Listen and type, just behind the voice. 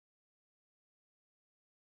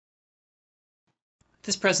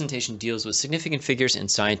This presentation deals with significant figures in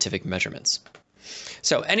scientific measurements.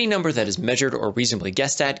 So any number that is measured or reasonably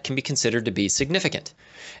guessed at can be considered to be significant,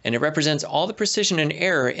 and it represents all the precision and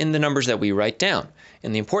error in the numbers that we write down.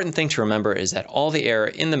 And the important thing to remember is that all the error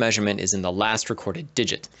in the measurement is in the last recorded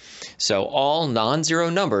digit. So all non-zero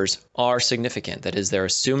numbers are significant. That is, they're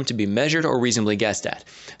assumed to be measured or reasonably guessed at.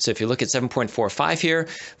 So if you look at 7.45 here,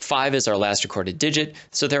 5 is our last recorded digit,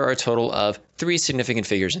 so there are a total of 3 significant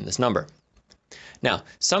figures in this number. Now,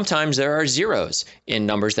 sometimes there are zeros in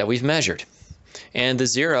numbers that we've measured. And the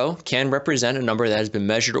zero can represent a number that has been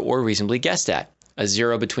measured or reasonably guessed at. A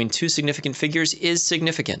zero between two significant figures is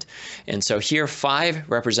significant. And so here 5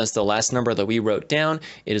 represents the last number that we wrote down.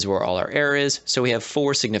 It is where all our error is, so we have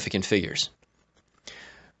 4 significant figures.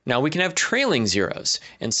 Now we can have trailing zeros,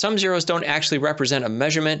 and some zeros don't actually represent a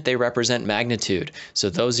measurement, they represent magnitude. So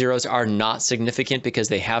those zeros are not significant because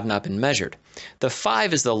they have not been measured. The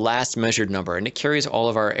 5 is the last measured number, and it carries all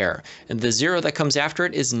of our error. And the 0 that comes after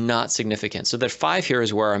it is not significant. So that 5 here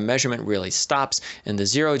is where our measurement really stops, and the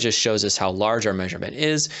 0 just shows us how large our measurement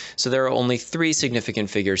is. So there are only 3 significant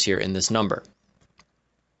figures here in this number.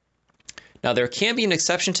 Now there can be an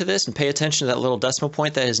exception to this, and pay attention to that little decimal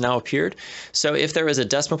point that has now appeared. So if there is a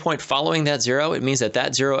decimal point following that 0, it means that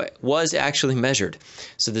that 0 was actually measured.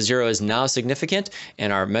 So the 0 is now significant,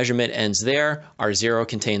 and our measurement ends there. Our 0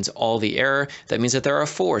 contains all the error. That means that there are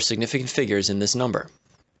 4 significant figures in this number.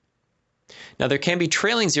 Now there can be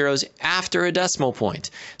trailing zeros after a decimal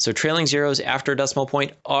point. So trailing zeros after a decimal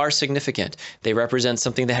point are significant. They represent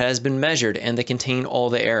something that has been measured and they contain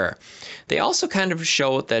all the error. They also kind of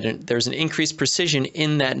show that there's an increased precision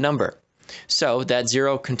in that number. So that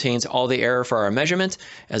 0 contains all the error for our measurement.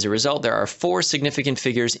 As a result, there are 4 significant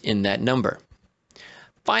figures in that number.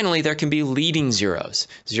 Finally, there can be leading zeros,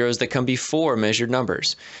 zeros that come before measured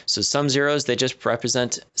numbers. So some zeros, they just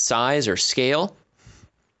represent size or scale,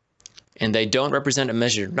 and they don't represent a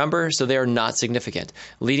measured number, so they are not significant.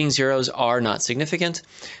 Leading zeros are not significant.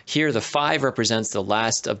 Here, the 5 represents the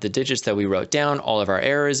last of the digits that we wrote down. All of our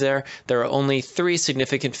error is there. There are only 3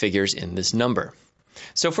 significant figures in this number.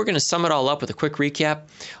 So if we're going to sum it all up with a quick recap,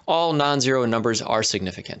 all non-zero numbers are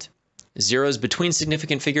significant. Zeros between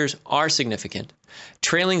significant figures are significant.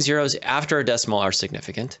 Trailing zeros after a decimal are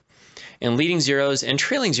significant. And leading zeros and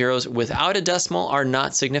trailing zeros without a decimal are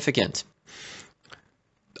not significant.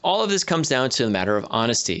 All of this comes down to a matter of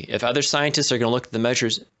honesty. If other scientists are going to look at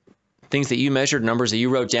the things that you measured, numbers that you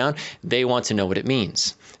wrote down, they want to know what it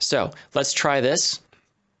means. So let's try this.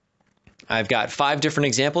 I've got 5 different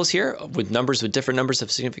examples here with numbers with different numbers of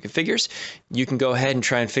significant figures. You can go ahead and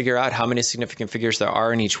try and figure out how many significant figures there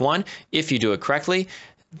are in each one. If you do it correctly,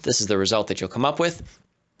 this is the result that you'll come up with.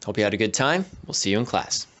 Hope you had a good time. We'll see you in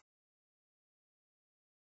class.